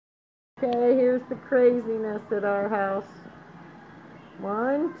Okay, here's the craziness at our house.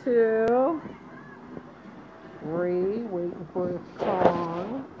 1, 2, 3, waiting for a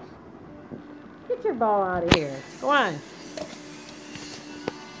Kong. Get your ball out of here. Go on.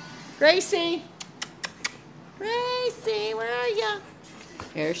 Gracie! Gracie, where are you?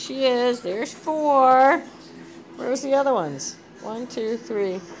 There she is. There's 4. Where's the other ones? 1, 2,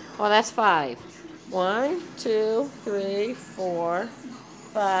 3. Oh, that's 5. 1, 2, 3, 4,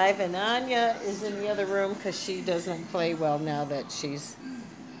 5. And Anya is in the other room because she doesn't play well now that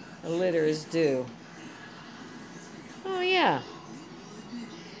a litter is due. Oh, yeah.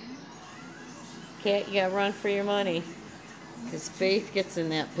 Cat, you gotta run for your money. Because Faith gets in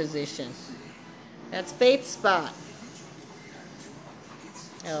that position. That's Faith's spot.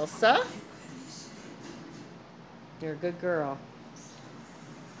 Elsa? You're a good girl.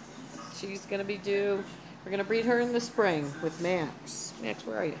 She's gonna be due. We're gonna breed her in the spring with Max. Max,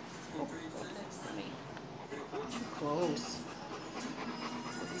 where are you? Oh, too close.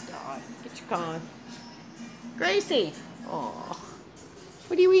 Get your con. Gracie! Aw.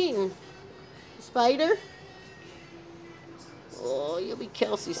 What are you eating? A spider? Oh, you'll be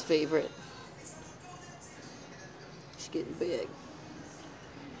Kelsey's favorite. She's getting big.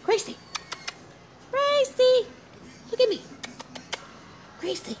 Gracie! Gracie! Look at me.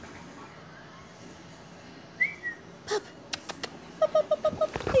 Gracie. Pup. Pup, pup, pup, pup, pup.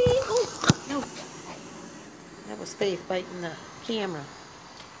 Oh, no. That was Faith biting the camera.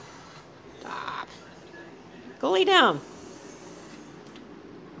 Stop. Go lay down.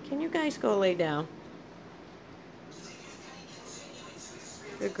 Can you guys go lay down?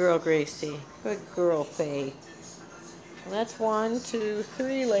 Good girl, Gracie. Good girl, Faith. Well, that's 1, 2,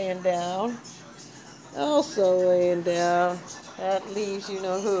 3 laying down. Also laying down. That leaves you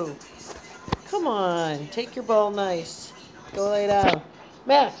know who. Come on, take your ball nice. Go lay down.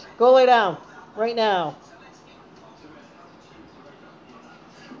 Max, go lay down. Right now.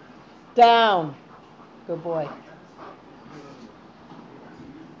 Down. Good boy.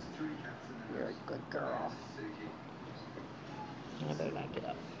 You're a good girl. I better not get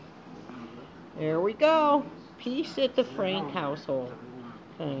up. There we go. Peace at the Frank household.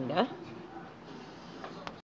 Kinda.